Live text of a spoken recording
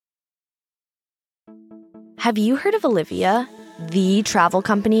Have you heard of Olivia, the travel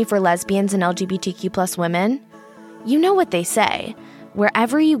company for lesbians and LGBTQ plus women? You know what they say.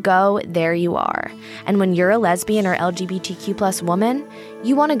 Wherever you go, there you are. And when you're a lesbian or LGBTQ plus woman,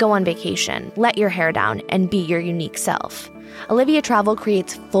 you want to go on vacation, let your hair down, and be your unique self. Olivia Travel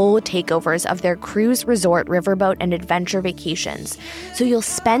creates full takeovers of their cruise, resort, riverboat, and adventure vacations. So you'll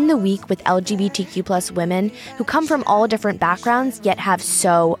spend the week with LGBTQ plus women who come from all different backgrounds yet have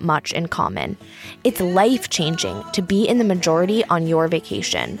so much in common. It's life-changing to be in the majority on your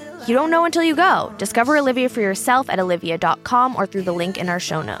vacation. You don't know until you go. Discover Olivia for yourself at olivia.com or through the link in our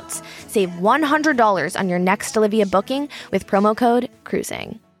show notes. Save $100 on your next Olivia booking with promo code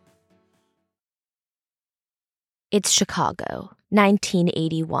CRUISING. It's Chicago,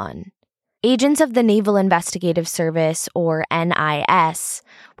 1981. Agents of the Naval Investigative Service, or NIS,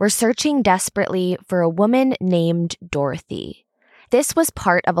 were searching desperately for a woman named Dorothy. This was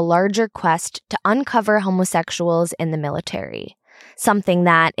part of a larger quest to uncover homosexuals in the military, something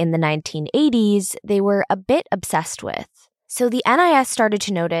that, in the 1980s, they were a bit obsessed with. So the NIS started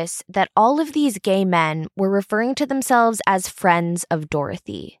to notice that all of these gay men were referring to themselves as friends of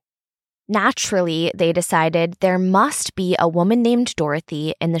Dorothy. Naturally, they decided there must be a woman named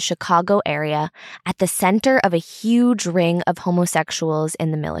Dorothy in the Chicago area at the center of a huge ring of homosexuals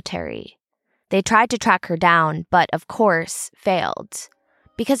in the military. They tried to track her down, but of course, failed.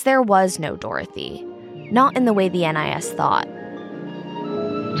 Because there was no Dorothy. Not in the way the NIS thought.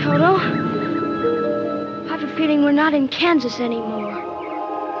 Toto, I have a feeling we're not in Kansas anymore.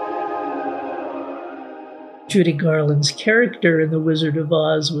 Judy Garland's character in The Wizard of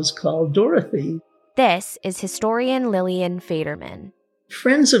Oz was called Dorothy. This is historian Lillian Faderman.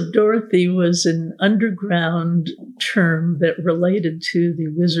 Friends of Dorothy was an underground term that related to The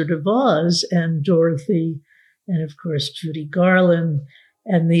Wizard of Oz and Dorothy, and of course Judy Garland,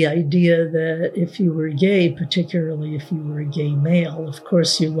 and the idea that if you were gay, particularly if you were a gay male, of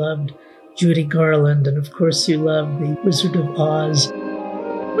course you loved Judy Garland, and of course you loved The Wizard of Oz.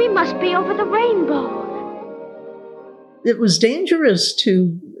 We must be over the rainbow. It was dangerous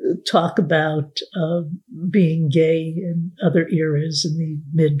to talk about being gay in other eras in the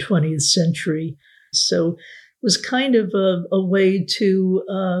mid-20th century. So it was kind of a way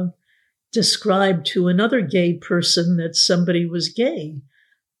to describe to another gay person that somebody was gay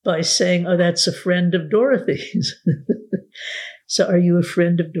by saying, oh, that's a friend of Dorothy's. So are you a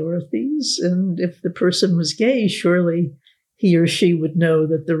friend of Dorothy's? And if the person was gay, surely he or she would know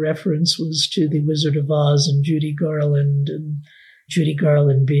that the reference was to The Wizard of Oz and Judy Garland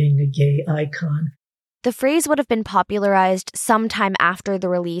being a gay icon. The phrase would have been popularized sometime after the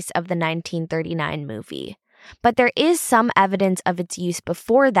release of the 1939 movie. But there is some evidence of its use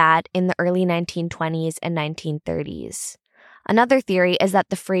before that in the early 1920s and 1930s. Another theory is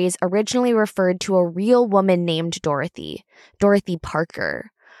that the phrase originally referred to a real woman named Dorothy, Dorothy Parker.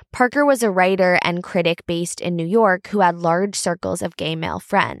 Parker was a writer and critic based in New York who had large circles of gay male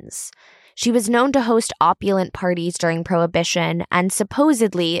friends. She was known to host opulent parties during Prohibition, and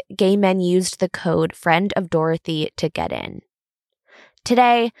supposedly, gay men used the code Friend of Dorothy to get in.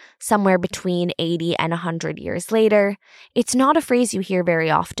 Today, somewhere between 80 and 100 years later, it's not a phrase you hear very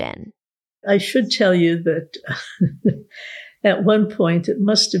often. I should tell you that at one point, it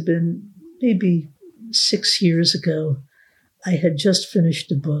must have been maybe 6 years ago, I had just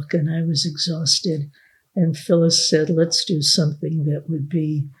finished a book and I was exhausted. And Phyllis said, let's do something that would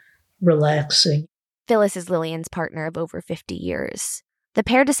be relaxing. Phyllis is Lillian's partner of over 50 years. The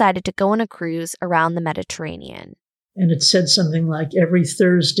pair decided to go on a cruise around the Mediterranean. And it said something like every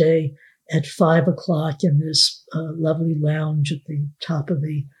Thursday at 5 o'clock in this lovely lounge at the top of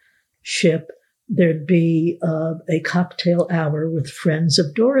the ship, there'd be a cocktail hour with Friends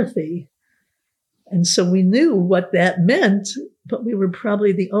of Dorothy. And so we knew what that meant, but we were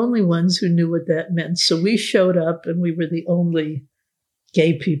probably the only ones who knew what that meant. So we showed up, and we were the only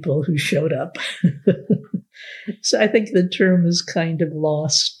gay people who showed up. So I think the term is kind of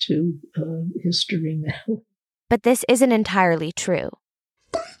lost to history now. But this isn't entirely true.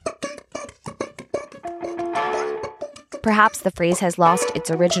 Perhaps the phrase has lost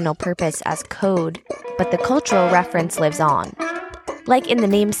its original purpose as code, but the cultural reference lives on. Like in the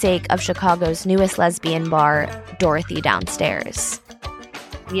namesake of Chicago's newest lesbian bar, Dorothy Downstairs.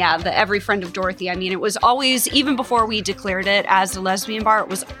 Yeah, the Every Friend of Dorothy. I mean, it was always, even before we declared it as a lesbian bar, it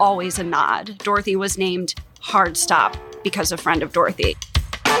was always a nod. Dorothy was named Hard Stop because of Friend of Dorothy.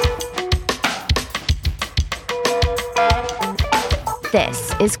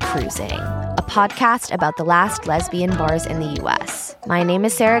 This is Cruising, a podcast about the last lesbian bars in the U.S. My name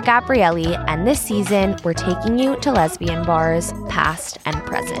is Sarah Gabrielli, and this season, we're taking you to lesbian bars, past and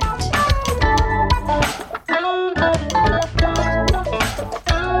present.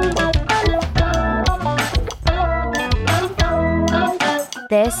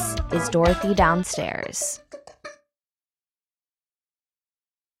 Dorothy downstairs.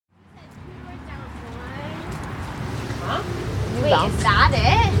 Wait, is that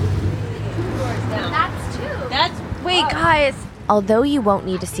it? 2 doors down. That's 2. Wait, guys. Although you won't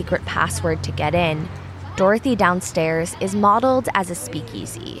need a secret password to get in, Dorothy downstairs is modeled as a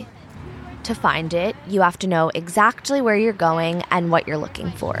speakeasy. To find it, you have to know exactly where you're going and what you're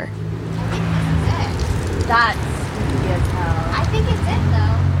looking for. That's spooky as hell. I think it's it,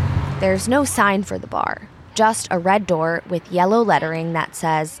 though. There's no sign for the bar, just a red door with yellow lettering that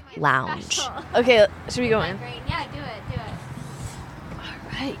says lounge. Okay, should we go in? Yeah, do it. All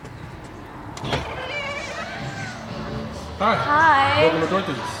right. Hi. Welcome to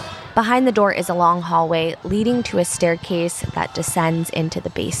Dorothy's. Behind the door is a long hallway leading to a staircase that descends into the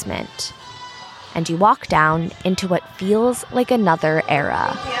basement. And you walk down into what feels like another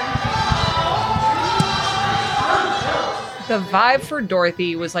era. The vibe for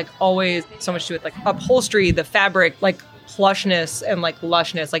Dorothy was like always so much to it, like upholstery, the fabric, like plushness and like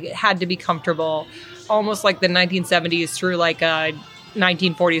lushness. Like it had to be comfortable, almost like the 1970s through like a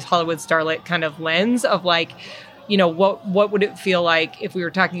 1940s Hollywood starlet kind of lens of like, you know, what would it feel like if we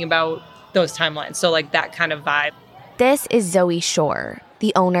were talking about those timelines? So like that kind of vibe. This is Zoe Shore,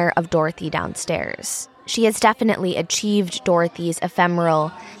 the owner of Dorothy downstairs. She has definitely achieved Dorothy's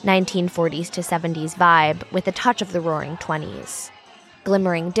ephemeral 1940s to 70s vibe with a touch of the roaring 20s.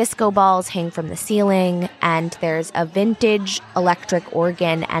 Glimmering disco balls hang from the ceiling, and there's a vintage electric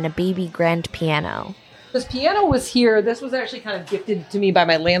organ and a baby grand piano. This piano was here. This was actually kind of gifted to me by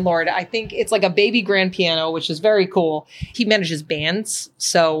my landlord. I think it's like a baby grand piano, which is very cool. He manages bands,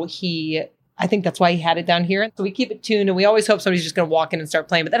 so I think that's why he had it down here. So we keep it tuned, and we always hope somebody's just going to walk in and start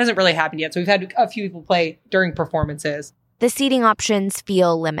playing, but that hasn't really happened yet. So we've had a few people play during performances. The seating options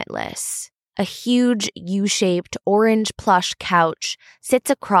feel limitless. A huge U-shaped orange plush couch sits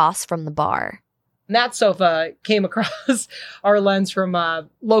across from the bar. And that sofa came across our lens from a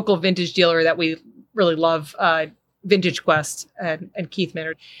local vintage dealer that we really love, Vintage Quest and Keith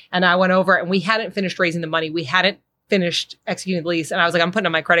Minard. And I went over, and we hadn't finished raising the money. We hadn't finished executing the lease. And I was like, I'm putting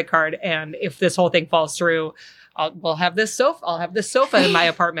on my credit card. And if this whole thing falls through, I'll have this sofa in my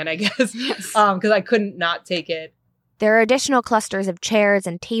apartment, I guess. Yes. Because I couldn't not take it. There are additional clusters of chairs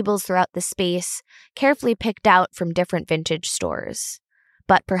and tables throughout the space, carefully picked out from different vintage stores.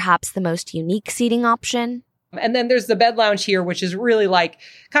 But perhaps the most unique seating option? And then there's the bed lounge here, which is really like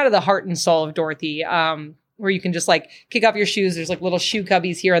kind of the heart and soul of Dorothy, where you can just like kick off your shoes. There's like little shoe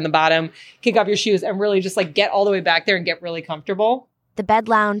cubbies here on the bottom, kick off your shoes and really just like get all the way back there and get really comfortable. The bed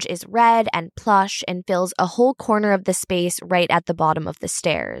lounge is red and plush and fills a whole corner of the space right at the bottom of the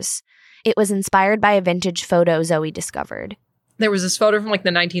stairs. It was inspired by a vintage photo Zoe discovered. There was this photo from like the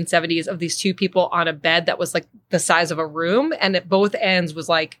 1970s of these two people on a bed that was like the size of a room, and at both ends was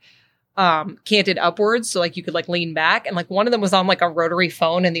like canted upwards, so like you could like lean back, and like one of them was on like a rotary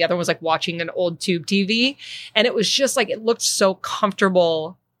phone and the other was like watching an old tube TV, and it was just like it looked so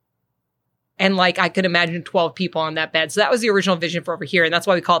comfortable, and like I could imagine 12 people on that bed. So that was the original vision for over here, and that's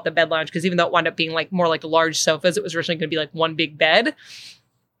why we call it the bed lounge, because even though it wound up being like more like large sofas, it was originally going to be like one big bed.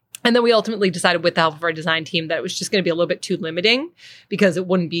 And then we ultimately decided with the help of our design team that it was just going to be a little bit too limiting because it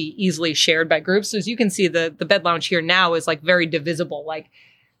wouldn't be easily shared by groups. So as you can see, the bed lounge here now is like very divisible. Like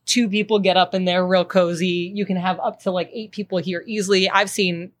 2 people get up in there real cozy. You can have up to like 8 people here easily. I've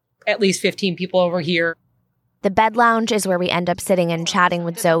seen at least 15 people over here. The bed lounge is where we end up sitting and chatting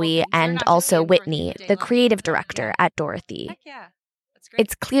with Zoe and also Whitney, the creative director at Dorothy. Heck yeah. That's great.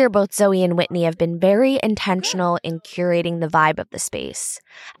 It's clear both Zoe and Whitney have been very intentional in curating the vibe of the space.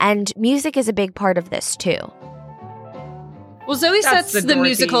 And music is a big part of this too. Well, Zoe That's sets the the Dorothy,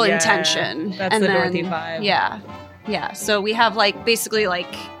 musical yeah. intention. That's and the then, Dorothy vibe. Yeah. So we have like basically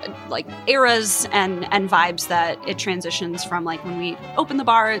like eras and vibes that it transitions from like when we open the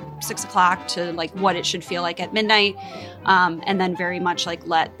bar at 6:00 to like what it should feel like at midnight. And then very much like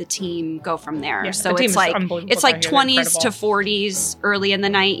let the team go from there. Yeah, so the team it's is like unbelievable it's like down here. 20s to 40s early in the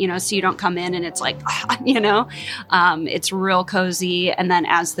night, so you don't come in and it's like, it's real cozy. And then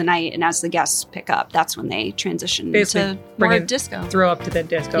as the night and as the guests pick up, that's when they transition Basically to more bring it disco. Throw up to the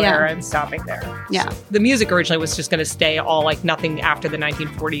disco Yeah. era and stopping there. Yeah. So the music originally was just going to stay all like nothing after the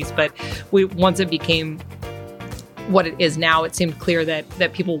 1940s, but once it became what it is now, it seemed clear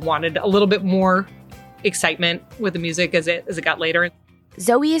that people wanted a little bit more excitement with the music as it got later.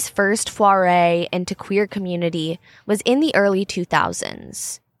 Zoe's first foray into queer community was in the early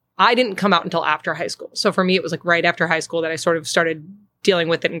 2000s. I didn't come out until after high school. So for me, it was like right after high school that I sort of started dealing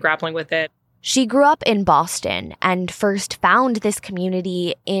with it and grappling with it. She grew up in Boston and first found this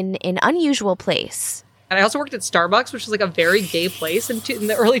community in an unusual place. And I also worked at Starbucks, which was like a very gay place in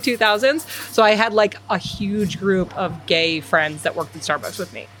the early 2000s. So I had like a huge group of gay friends that worked at Starbucks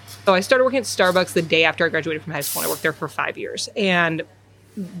with me. So I started working at Starbucks the day after I graduated from high school. And I worked there for 5 years. And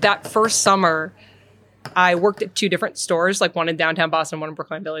that first summer, I worked at 2 different stores, like one in downtown Boston, one in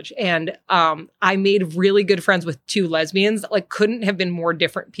Brookline Village. And I made really good friends with 2 lesbians that like couldn't have been more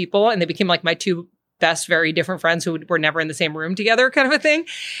different people. And they became like my 2 best, very different friends who were never in the same room together kind of a thing.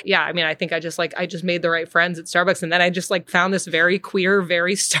 Yeah. I mean, I think I just made the right friends at Starbucks. And then I just like found this very queer,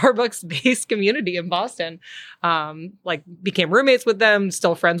 very Starbucks based community in Boston. Like became roommates with them,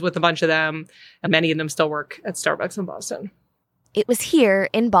 still friends with a bunch of them. And many of them still work at Starbucks in Boston. It was here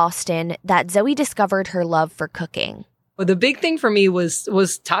in Boston that Zoe discovered her love for cooking. Well, the big thing for me was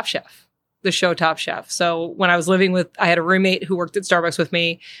Top Chef. The show Top Chef. So when I was I had a roommate who worked at Starbucks with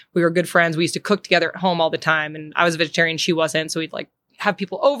me. We were good friends. We used to cook together at home all the time. And I was a vegetarian. She wasn't. So we'd like have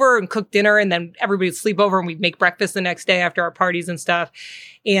people over and cook dinner, and then everybody would sleep over and we'd make breakfast the next day after our parties and stuff.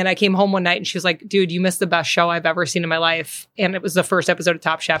 And I came home one night and she was like, dude, you missed the best show I've ever seen in my life. And it was the first episode of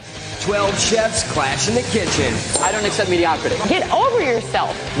Top Chef. 12 chefs clash in the kitchen. I don't accept mediocrity. Get over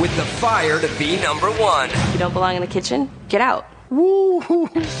yourself. With the fire to be number 1. You don't belong in the kitchen? Get out. Woo! Who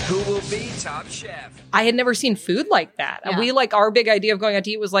will be Top Chef? I had never seen food like that. And we like, our big idea of going out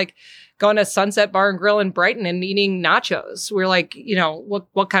to eat was like going to Sunset Bar and Grill in Brighton and eating nachos. We're like, you know,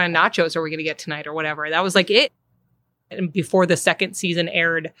 what kind of nachos are we going to get tonight or whatever? That was like it. And before the second season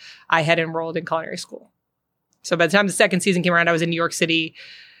aired, I had enrolled in culinary school. So by the time the second season came around, I was in New York City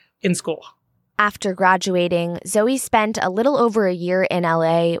in school. After graduating, Zoe spent a little over a year in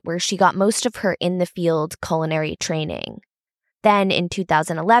LA where she got most of her in-the-field culinary training. Then in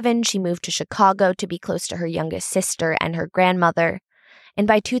 2011, she moved to Chicago to be close to her youngest sister and her grandmother. And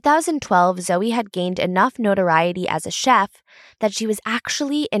by 2012, Zoe had gained enough notoriety as a chef that she was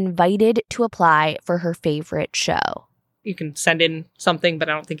actually invited to apply for her favorite show. You can send in something, but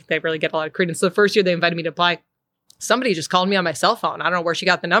I don't think they really get a lot of credence. So the first year they invited me to apply, somebody just called me on my cell phone. I don't know where she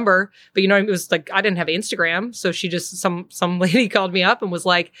got the number, but you know, it was like, I didn't have Instagram. So she just, some lady called me up and was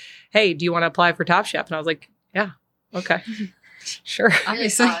like, hey, do you want to apply for Top Chef? And I was like, yeah, okay. Sure.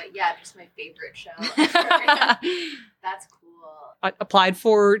 Obviously. Yeah, just my favorite show. That's cool. I applied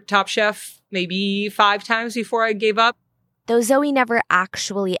for Top Chef maybe 5 times before I gave up. Though Zoe never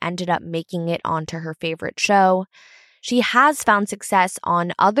actually ended up making it onto her favorite show, she has found success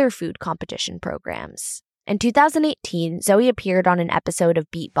on other food competition programs. In 2018, Zoe appeared on an episode of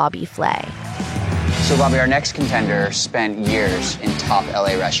Beat Bobby Flay. So, Bobby, our next contender spent years in top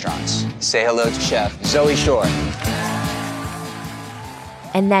LA restaurants. Say hello to Chef Zoe Shore.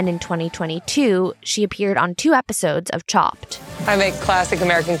 And then in 2022, she appeared on 2 episodes of Chopped. I make classic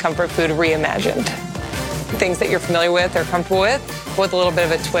American comfort food reimagined. Things that you're familiar with or comfortable with a little bit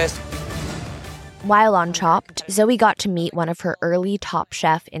of a twist. While on Chopped, Zoe got to meet one of her early Top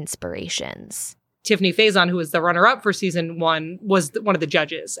Chef inspirations. Tiffany Faison, who was the runner-up for season 1, was one of the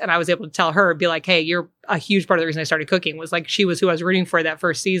judges. And I was able to tell her, be like, hey, you're a huge part of the reason I started cooking, was like, she was who I was rooting for that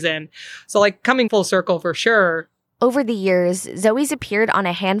first season. So like coming full circle for sure. Over the years, Zoe's appeared on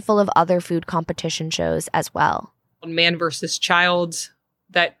a handful of other food competition shows as well. Man vs. Child,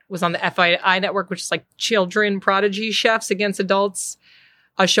 that was on the FII network, which is like children prodigy chefs against adults.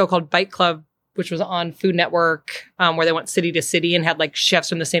 A show called Bite Club, which was on Food Network, where they went city to city and had like chefs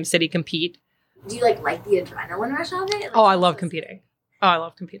from the same city compete. Do you like the adrenaline rush of it? I love competing.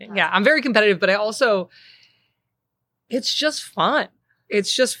 Yeah, I'm very competitive, but I also, it's just fun.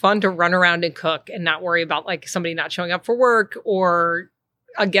 It's just fun to run around and cook and not worry about like somebody not showing up for work or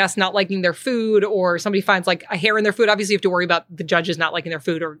a guest not liking their food or somebody finds like a hair in their food. Obviously you have to worry about the judges not liking their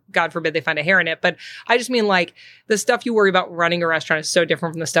food or God forbid they find a hair in it. But I just mean like the stuff you worry about running a restaurant is so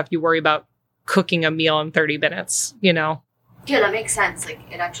different from the stuff you worry about cooking a meal in 30 minutes, you know? Yeah, that makes sense. Like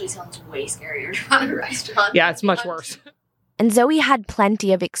it actually sounds way scarier to run a restaurant. Yeah, it's much worse. And Zoe had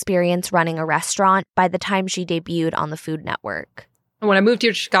plenty of experience running a restaurant by the time she debuted on the Food Network. And when I moved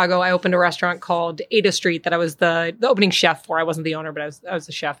here to Chicago, I opened a restaurant called Ada Street that I was the opening chef for. I wasn't the owner, but I was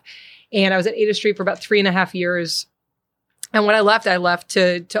the chef. And I was at Ada Street for about 3.5 years. And when I left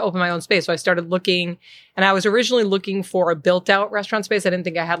to open my own space. So I started looking, and I was originally looking for a built-out restaurant space. I didn't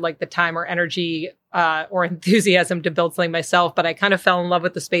think I had like the time or energy or enthusiasm to build something myself, but I kind of fell in love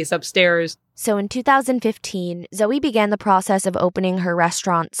with the space upstairs. So in 2015, Zoe began the process of opening her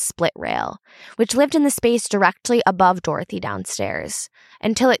restaurant Split Rail, which lived in the space directly above Dorothy downstairs,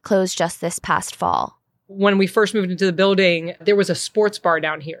 until it closed just this past fall. When we first moved into the building, there was a sports bar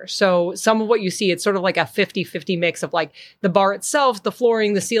down here. So some of what you see, it's sort of like a 50-50 mix of like the bar itself, the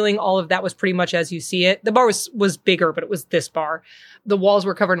flooring, the ceiling, all of that was pretty much as you see it. The bar was bigger, but it was this bar. The walls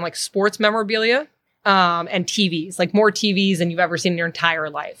were covered in like sports memorabilia. and TVs, like more TVs than you've ever seen in your entire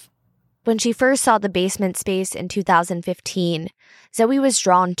life. When she first saw the basement space in 2015, Zoe was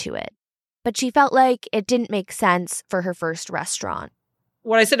drawn to it, but she felt like it didn't make sense for her first restaurant.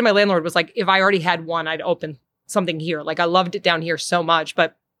 What I said to my landlord was like, if I already had one, I'd open something here. Like I loved it down here so much,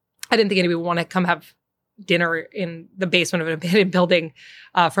 but I didn't think anybody would want to come have dinner in the basement of an abandoned building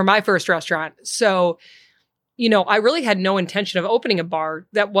for my first restaurant. So, I really had no intention of opening a bar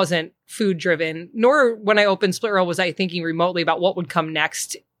that wasn't food driven, nor when I opened Split Rail was I thinking remotely about what would come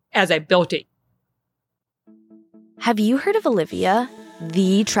next as I built it. Have you heard of Olivia,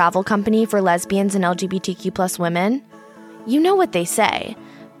 the travel company for lesbians and LGBTQ plus women? You know what they say.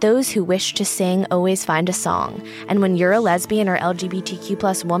 Those who wish to sing always find a song. And when you're a lesbian or LGBTQ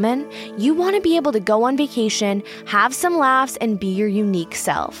plus woman, you want to be able to go on vacation, have some laughs, and be your unique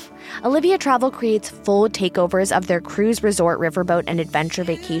self. Olivia Travel creates full takeovers of their cruise, resort, riverboat, and adventure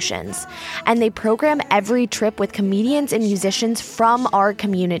vacations. And they program every trip with comedians and musicians from our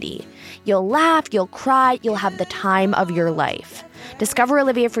community. You'll laugh, you'll cry, you'll have the time of your life. Discover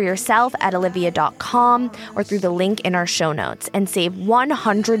Olivia for yourself at olivia.com or through the link in our show notes and save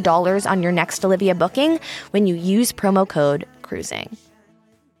 $100 on your next Olivia booking when you use promo code CRUISING.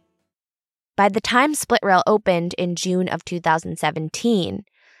 By the time Split Rail opened in June of 2017,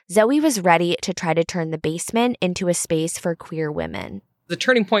 Zoe was ready to try to turn the basement into a space for queer women. The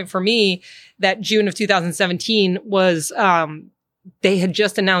turning point for me that June of 2017 was they had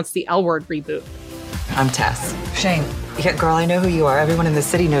just announced the L Word reboot. I'm Tess. Shane. Yeah, girl, I know who you are. Everyone in the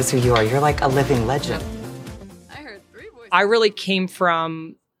city knows who you are. You're like a living legend. I really came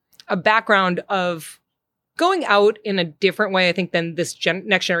from a background of going out in a different way, I think, than this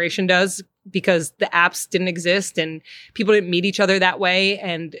next generation does, because the apps didn't exist and people didn't meet each other that way.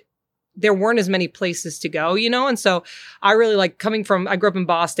 And there weren't as many places to go, And so I really I grew up in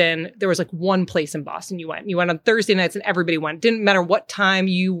Boston. There was like one place in Boston you went. You went on Thursday nights and everybody went. Didn't matter what time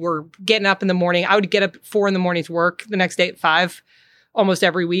you were getting up in the morning. I would get up at 4 a.m. to work the next day at 5 almost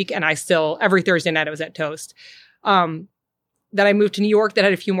every week. And every Thursday night I was at Toast. Then I moved to New York that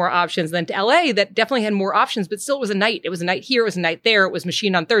had a few more options. Then to LA that definitely had more options, but still it was a night. It was a night here. It was a night there. It was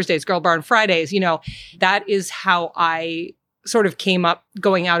Machine on Thursdays, Girl Bar on Fridays. That is how I sort of came up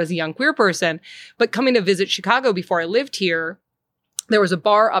going out as a young queer person. But coming to visit Chicago before I lived here, there was a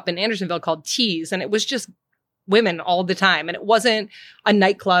bar up in Andersonville called Tease, and it was just women all the time. And it wasn't a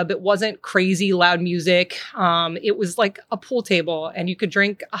nightclub. It wasn't crazy loud music. It was like a pool table and you could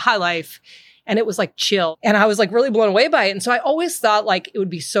drink a High Life and it was like chill. And I was like really blown away by it. And so I always thought like it would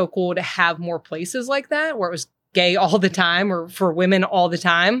be so cool to have more places like that where it was gay all the time or for women all the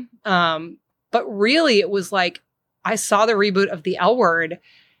time. But really it was like, I saw the reboot of the L Word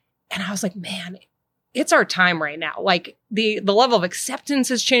and I was like, man, it's our time right now. Like the level of acceptance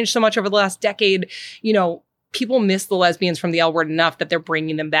has changed so much over the last decade. People miss the lesbians from the L Word enough that they're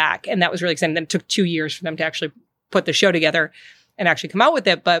bringing them back. And that was really exciting. Then it took 2 years for them to actually put the show together and actually come out with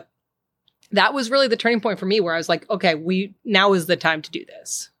it. But that was really the turning point for me where I was like, okay, now is the time to do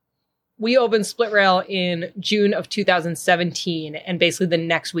this. We opened Split Rail in June of 2017. And basically the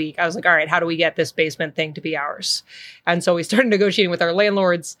next week, I was like, all right, how do we get this basement thing to be ours? And so we started negotiating with our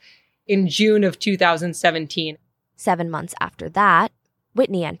landlords in June of 2017. 7 months after that,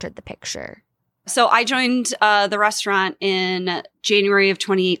 Whitney entered the picture. So I joined the restaurant in January of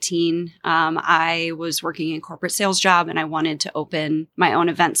 2018. I was working a corporate sales job and I wanted to open my own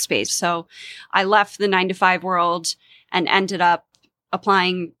event space. So I left the 9-to-5 world and ended up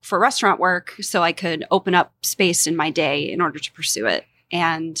applying for restaurant work so I could open up space in my day in order to pursue it.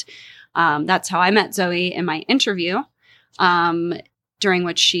 And that's how I met Zoe in my interview, during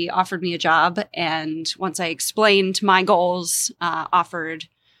which she offered me a job. And once I explained my goals, offered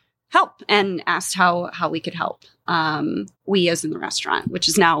help and asked how we could help. We as in the restaurant, which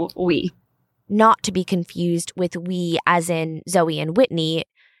is now we. Not to be confused with we as in Zoe and Whitney,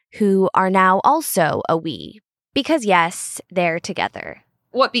 who are now also a we. Because yes, they're together.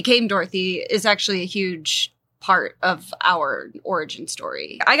 What became Dorothy is actually a huge part of our origin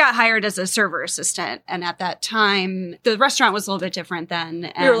story. I got hired as a server assistant. And at that time, the restaurant was a little bit different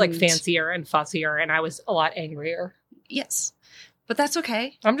then. We were like fancier and fussier and I was a lot angrier. Yes. But that's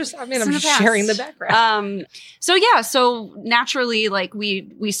okay. I'm just sharing the background. So naturally, like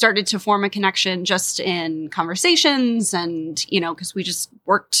we started to form a connection just in conversations and, because we just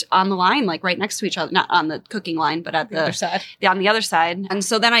worked on the line, like right next to each other, not on the cooking line, but at the other side. On the other side. And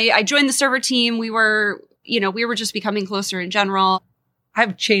so then I joined the server team. We were just becoming closer in general.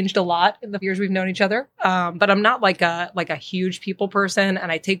 I've changed a lot in the years we've known each other. But I'm not like a huge people person,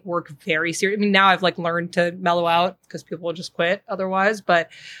 and I take work very serious. I mean, now I've like learned to mellow out because people will just quit otherwise, but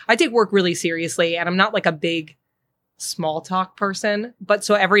I take work really seriously, and I'm not like a big small talk person. But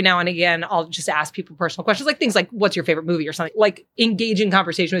so every now and again, I'll just ask people personal questions, like things like, what's your favorite movie or something, like engage in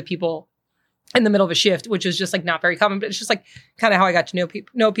conversation with people in the middle of a shift, which is just like not very common, but it's just like kind of how I got to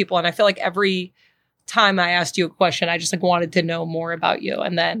know people. And I feel like every time I asked you a question, I just like wanted to know more about you.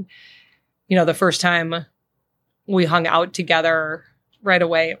 And then, you know, the first time we hung out together right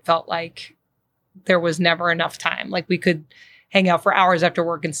away, it felt like there was never enough time. Like we could hang out for hours after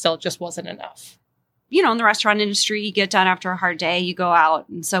work and still it just wasn't enough. You know, in the restaurant industry, you get done after a hard day, you go out.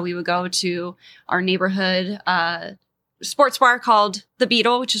 And so we would go to our neighborhood sports bar called The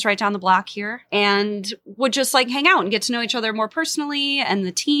Beetle, which is right down the block here, and would just like hang out and get to know each other more personally and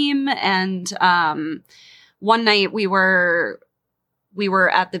the team. And one night we were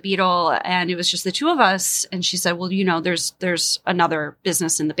at The Beetle and it was just the two of us. And she said, well, you know, there's another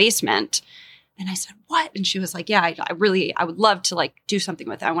business in the basement. And I said, what? And she was like, yeah, I would love to like do something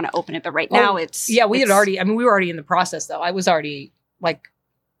with it. I want to open it. But right now we were already in the process though. I was already like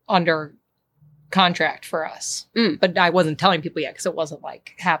under contract for us, but I wasn't telling people yet because it wasn't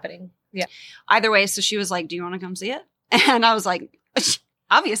like happening. Yeah. Either way. So she was like, do you want to come see it? And I was like,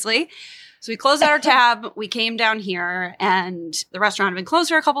 obviously. So we closed out our tab. We came down here and the restaurant had been closed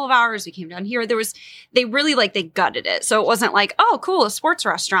for a couple of hours. We came down here. They gutted it. So it wasn't like, oh, cool, a sports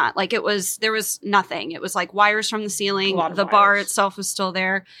restaurant. Like there was nothing. It was like wires from the ceiling. The bar itself was still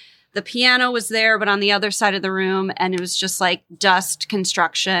there. The piano was there, but on the other side of the room. And it was just like dust,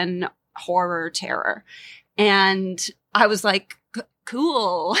 construction, horror, terror. And I was like,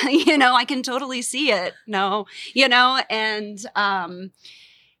 cool, you know, I can totally see it. No, you know, and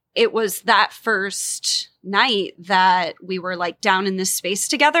it was that first night that we were like down in this space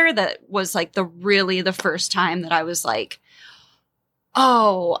together that was like the first time that I was like,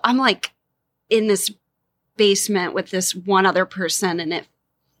 oh, I'm like in this basement with this one other person and it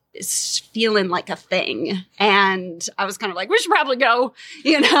is feeling like a thing. And I was kind of like, we should probably go,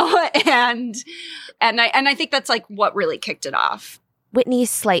 you know, and I think that's like what really kicked it off. Whitney's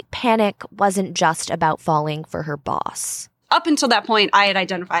slight panic wasn't just about falling for her boss. Up until that point, I had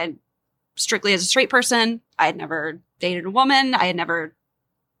identified strictly as a straight person. I had never dated a woman. I had never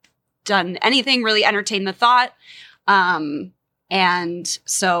done anything, really entertained the thought. And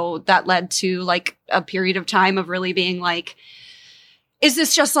so that led to like a period of time of really being like, is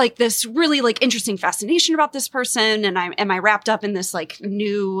this just like this really like interesting fascination about this person? And am I wrapped up in this like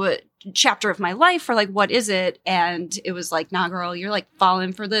new chapter of my life, or like, what is it? And it was like, nah, girl, you're like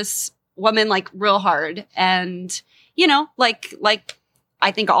falling for this woman like real hard. And, you know, like I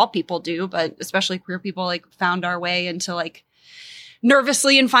think all people do, but especially queer people, like found our way into like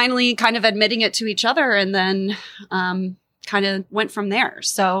nervously and finally kind of admitting it to each other, and then kind of went from there.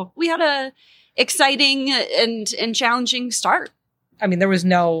 So we had a exciting and challenging start. I mean, there was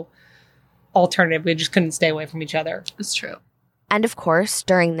no alternative. We just couldn't stay away from each other. It's true. And of course,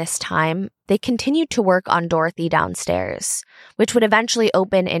 during this time, they continued to work on Dorothy Downstairs, which would eventually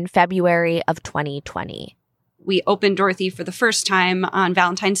open in February of 2020. We opened Dorothy for the first time on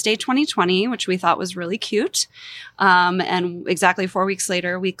Valentine's Day 2020, which we thought was really cute. And exactly 4 weeks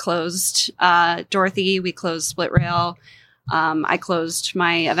later, we closed Dorothy. We closed Split Rail. I closed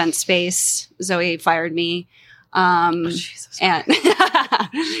my event space. Zoe fired me. And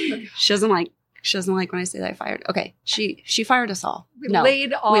she doesn't like when I say that I fired. Okay. She fired us all. We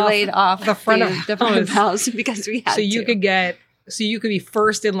laid off the front of the house because we had so you could be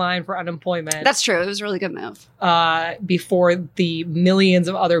first in line for unemployment. That's true. It was a really good move. Before the millions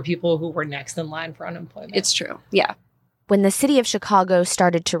of other people who were next in line for unemployment. It's true. Yeah. When the city of Chicago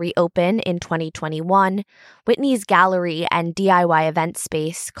started to reopen in 2021, Whitney's gallery and DIY event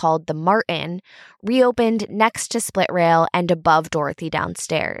space called The Martin reopened next to Split Rail and above Dorothy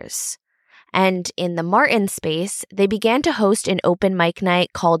Downstairs. And in the Martin space, they began to host an open mic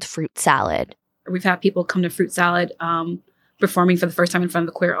night called Fruit Salad. We've had people come to Fruit Salad performing for the first time in front of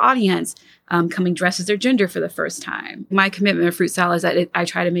a queer audience, coming dressed as their gender for the first time. My commitment to Fruit Salad is that I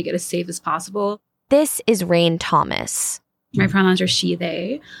try to make it as safe as possible. This is Rain Thomas. My pronouns are she,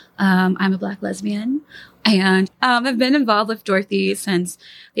 they. I'm a Black lesbian. And I've been involved with Dorothy since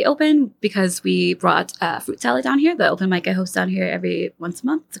they opened because we brought Fruit Salad down here, the open mic I host down here every once a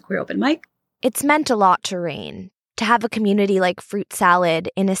month. It's a queer open mic. It's meant a lot to Rain to have a community like Fruit Salad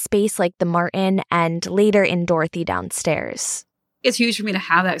in a space like the Martin and later in Dorothy Downstairs. It's huge for me to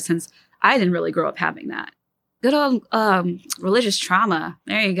have that since I didn't really grow up having that. Good old religious trauma.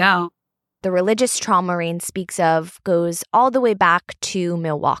 There you go. The religious trauma Rain speaks of goes all the way back to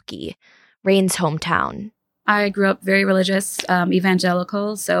Milwaukee, Rain's hometown. I grew up very religious,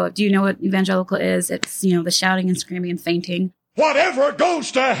 evangelical. So do you know what evangelical is? It's, the shouting and screaming and fainting. Whatever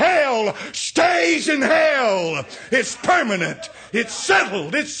goes to hell stays in hell. It's permanent. It's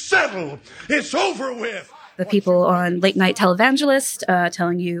settled. It's settled. It's over with. The people on late night televangelist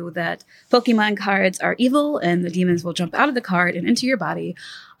telling you that Pokemon cards are evil and the demons will jump out of the card and into your body.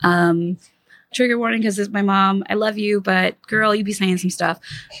 Trigger warning because it's my mom. I love you, but girl, you be saying some stuff.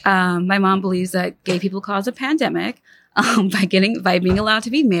 My mom believes that gay people cause a pandemic by being allowed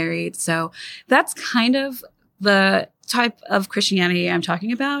to be married. So that's kind of the type of Christianity I'm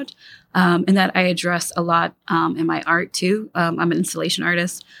talking about, and that I address a lot in my art too. I'm an installation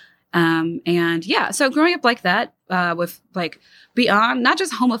artist. So growing up like that, with like beyond not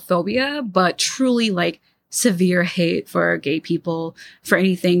just homophobia, but truly like severe hate for gay people, for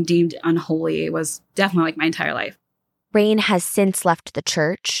anything deemed unholy, was definitely like my entire life. Rain has since left the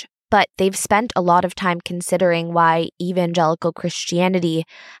church, but they've spent a lot of time considering why evangelical Christianity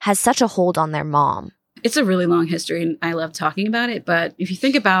has such a hold on their mom. It's a really long history, and I love talking about it. But if you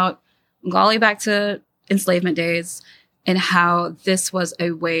think about all the way back to enslavement days and how this was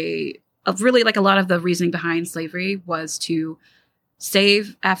a way of really like a lot of the reasoning behind slavery was to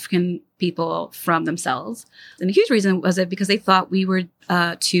save African people from themselves. And a huge reason was it because they thought we were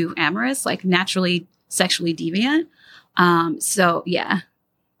too amorous, like naturally sexually deviant.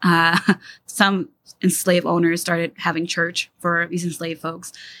 Some enslaved owners started having church for these enslaved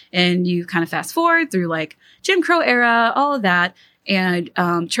folks. And you kind of fast forward through like Jim Crow era, all of that. And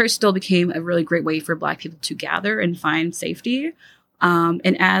church still became a really great way for Black people to gather and find safety.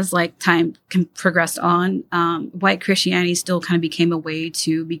 And as like time progressed on, white Christianity still kind of became a way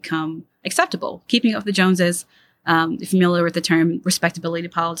to become acceptable. Keeping up with the Joneses, if you're familiar with the term respectability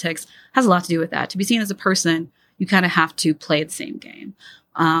politics, has a lot to do with that. To be seen as a person, you kind of have to play the same game.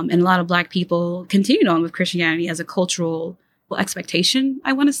 And a lot of Black people continued on with Christianity as a cultural expectation,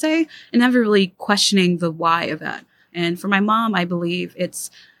 I want to say, and never really questioning the why of that. And for my mom, I believe it's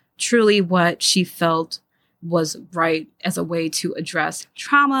truly what she felt was right as a way to address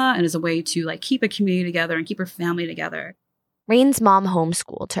trauma and as a way to like keep a community together and keep her family together. Rain's mom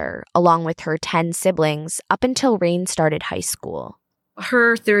homeschooled her, along with her 10 siblings, up until Rain started high school.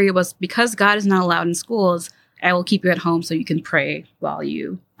 Her theory was, because God is not allowed in schools, I will keep you at home so you can pray while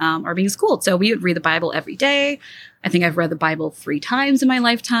you are being schooled. So we would read the Bible every day. I think I've read the Bible 3 times in my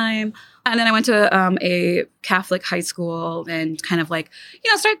lifetime. And then I went to a Catholic high school and kind of like,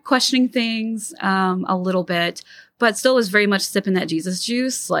 started questioning things a little bit, but still was very much sipping that Jesus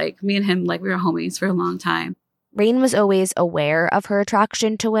juice. Like me and him, like we were homies for a long time. Rain was always aware of her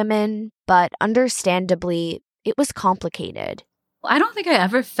attraction to women, but understandably, it was complicated. I don't think I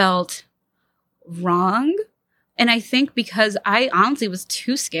ever felt wrong. And I think because I honestly was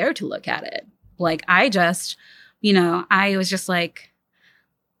too scared to look at it. Like I just, I was just like,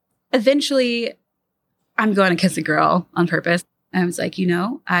 eventually I'm going to kiss a girl on purpose. I was like,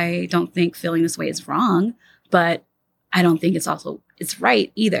 I don't think feeling this way is wrong, but I don't think it's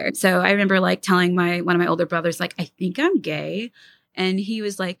right either. So I remember like telling one of my older brothers, like, I think I'm gay. And he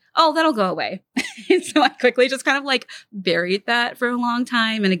was like, oh, that'll go away. And so I quickly just kind of like buried that for a long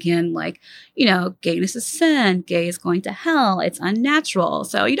time. And again, like, gayness is sin. Gay is going to hell. It's unnatural.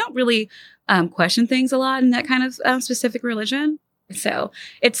 So you don't really question things a lot in that kind of specific religion. So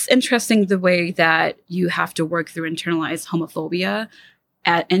it's interesting the way that you have to work through internalized homophobia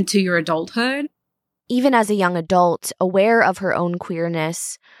into your adulthood. Even as a young adult, aware of her own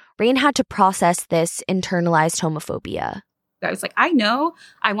queerness, Rain had to process this internalized homophobia. I was like, I know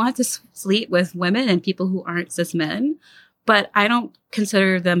I want to sleep with women and people who aren't cis men, but I don't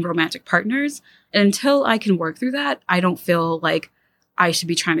consider them romantic partners. And until I can work through that, I don't feel like I should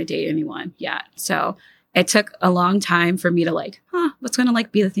be trying to date anyone yet. So it took a long time for me to like, what's going to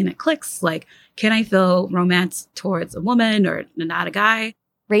like be the thing that clicks? Like, can I feel romance towards a woman or not a guy?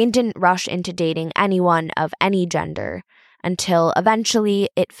 Rain didn't rush into dating anyone of any gender until eventually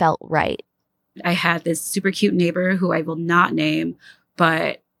it felt right. I had this super cute neighbor who I will not name,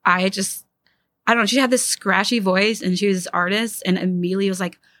 but I don't know, she had this scratchy voice and she was this artist, and immediately was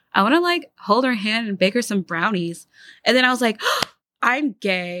like, I want to like hold her hand and bake her some brownies. And then I was like, I'm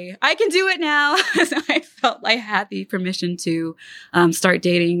gay. I can do it now. So I felt I had the permission to start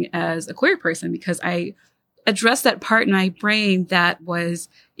dating as a queer person, because I addressed that part in my brain that was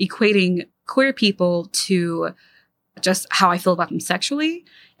equating queer people to just how I feel about them sexually,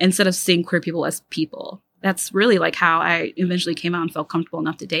 instead of seeing queer people as people. That's really like how I eventually came out and felt comfortable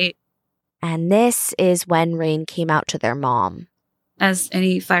enough to date. And this is when Rain came out to their mom. as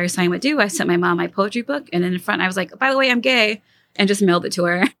any fire sign would do, I sent my mom my poetry book. And in the front, I was like, by the way, I'm gay, and just mailed it to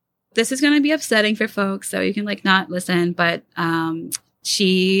her. This is going to be upsetting for folks, so you can like not listen. But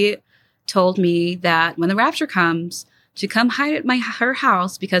she told me that when the rapture comes, to come hide at her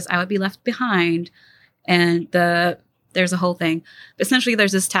house because I would be left behind. And there's a whole thing. Essentially,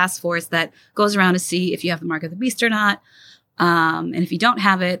 there's this task force that goes around to see if you have the mark of the beast or not. And if you don't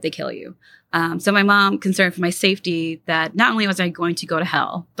have it, they kill you. So my mom, concerned for my safety, that not only was I going to go to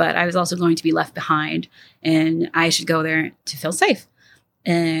hell, but I was also going to be left behind, and I should go there to feel safe.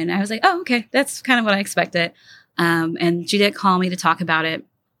 And I was like, oh, okay, that's kind of what I expected. And she did call me to talk about it.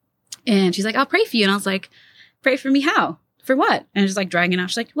 And she's like, I'll pray for you. And I was like, pray for me how? For what? And she's like dragging out.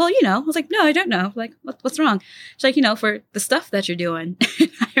 She's like, well, I was like, no, I don't know. Like, what's wrong? She's like, for the stuff that you're doing.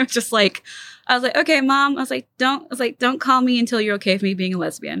 I was just like, okay, Mom. I was like, don't call me until you're okay with me being a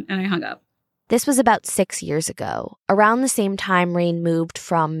lesbian. And I hung up. This was about 6 years ago, around the same time Rain moved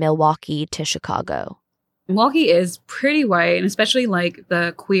from Milwaukee to Chicago. Milwaukee is pretty white, and especially like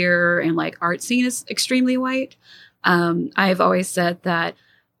the queer and like art scene is extremely white. I've always said that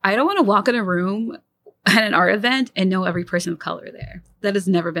I don't want to walk in a room at an art event and know every person of color there. That has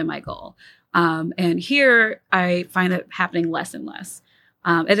never been my goal. And here I find it happening less and less.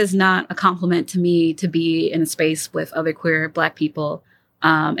 It is not a compliment to me to be in a space with other queer Black people.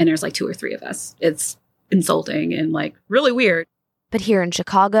 And there's like 2 or 3 of us. It's insulting and like really weird. But here in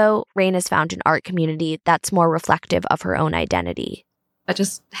Chicago, Rain has found an art community that's more reflective of her own identity.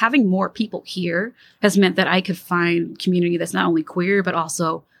 Just having more people here has meant that I could find community that's not only queer, but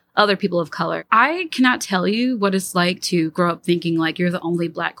also other people of color. I cannot tell you what it's like to grow up thinking like you're the only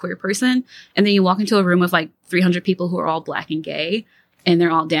Black queer person. And then you walk into a room of like 300 people who are all Black and gay, and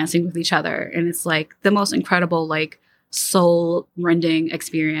they're all dancing with each other. And it's like the most incredible, like soul-rending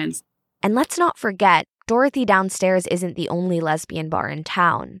experience. And let's not forget, Dorothy Downstairs isn't the only lesbian bar in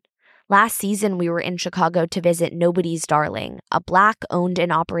town. Last season, we were in Chicago to visit Nobody's Darling, a Black-owned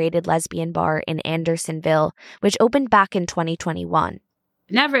and operated lesbian bar in Andersonville, which opened back in 2021.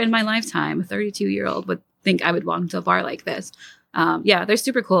 Never in my lifetime, a 32-year-old would think I would walk into a bar like this. Yeah, they're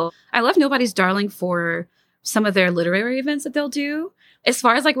super cool. I love Nobody's Darling for some of their literary events that they'll do. As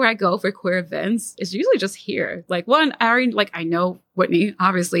far as like where I go for queer events, it's usually just here. Like one, I know Whitney,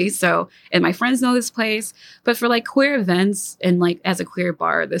 obviously. So, and my friends know this place. But for like queer events and like as a queer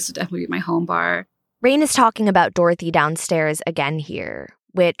bar, this would definitely be my home bar. Rain is talking about Dorothy Downstairs again here,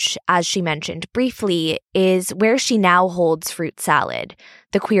 which, as she mentioned briefly, is where she now holds Fruit Salad,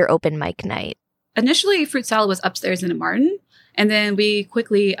 the queer open mic night. Initially, Fruit Salad was upstairs in Martin. And then we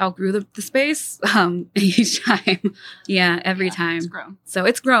quickly outgrew the space each time. Yeah, every time. It's grown. So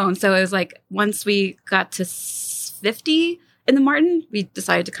it's grown. So it was like once we got to 50 in the Martin, we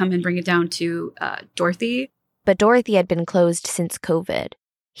decided to come and bring it down to Dorothy. But Dorothy had been closed since COVID.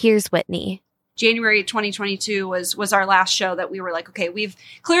 Here's Whitney. January 2022 was our last show that we were like, okay, we've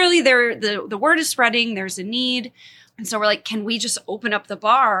clearly the word is spreading. There's a need. And so we're like, can we just open up the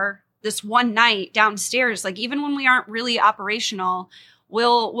bar this one night downstairs? Like, even when we aren't really operational,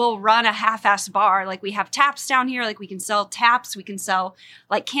 we'll run a half-assed bar. Like, we have taps down here. Like, we can sell taps. We can sell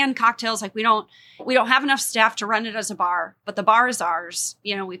like canned cocktails. Like, we don't have enough staff to run it as a bar, but the bar is ours.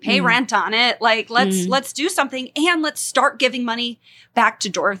 We pay rent on it. Like, let's do something, and let's start giving money back to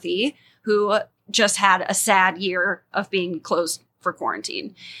Dorothy, who just had a sad year of being closed for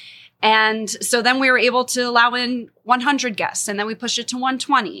quarantine. And so then we were able to allow in 100 guests, and then we pushed it to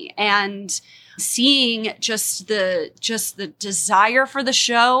 120. And seeing just the desire for the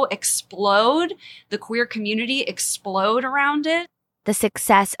show explode, the queer community explode around it. The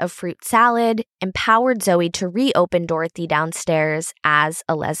success of Fruit Salad empowered Zoe to reopen Dorothy Downstairs as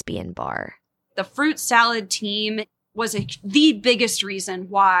a lesbian bar. The Fruit Salad team was the biggest reason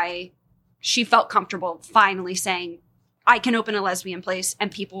why she felt comfortable finally saying, I can open a lesbian place,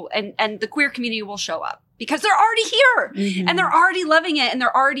 and people and the queer community will show up because they're already here and they're already loving it and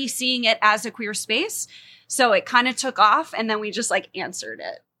they're already seeing it as a queer space. So it kind of took off, and then we just like answered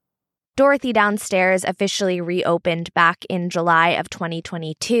it. Dorothy Downstairs officially reopened back in July of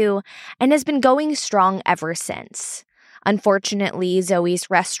 2022 and has been going strong ever since. Unfortunately, Zoe's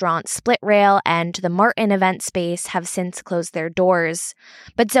restaurant Split Rail and the Martin event space have since closed their doors.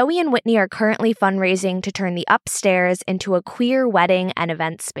 But Zoe and Whitney are currently fundraising to turn the upstairs into a queer wedding and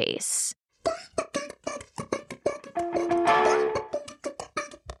event space.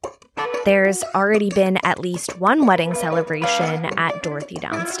 There's already been at least one wedding celebration at Dorothy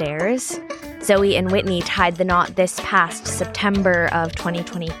Downstairs. Zoe and Whitney tied the knot this past September of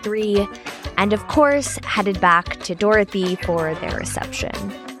 2023, and of course, headed back to Dorothy for their reception.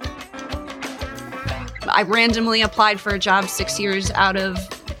 I randomly applied for a job 6 years out of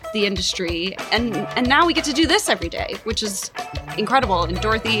the industry, and now we get to do this every day, which is incredible. And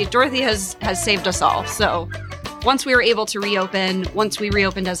Dorothy has saved us all. So once we were able to reopen, once we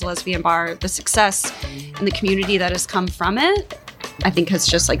reopened as a lesbian bar, the success and the community that has come from it, I think has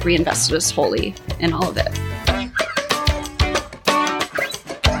just like reinvested us wholly in all of it.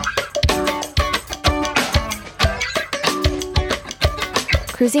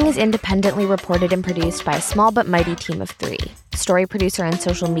 Cruising is independently reported and produced by a small but mighty team of 3. Story producer and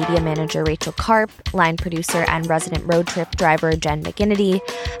social media manager Rachel Karp, line producer and resident road trip driver Jen McGinnity,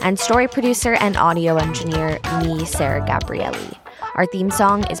 and story producer and audio engineer me, Sarah Gabrielli. Our theme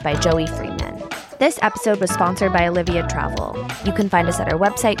song is by Joey Freeman. This episode was sponsored by Olivia Travel. You can find us at our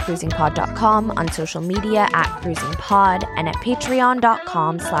website, cruisingpod.com, on social media @cruisingpod, and at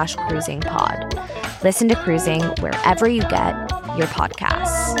patreon.com/cruisingpod. Listen to Cruising wherever you get your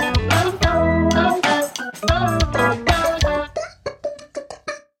podcasts.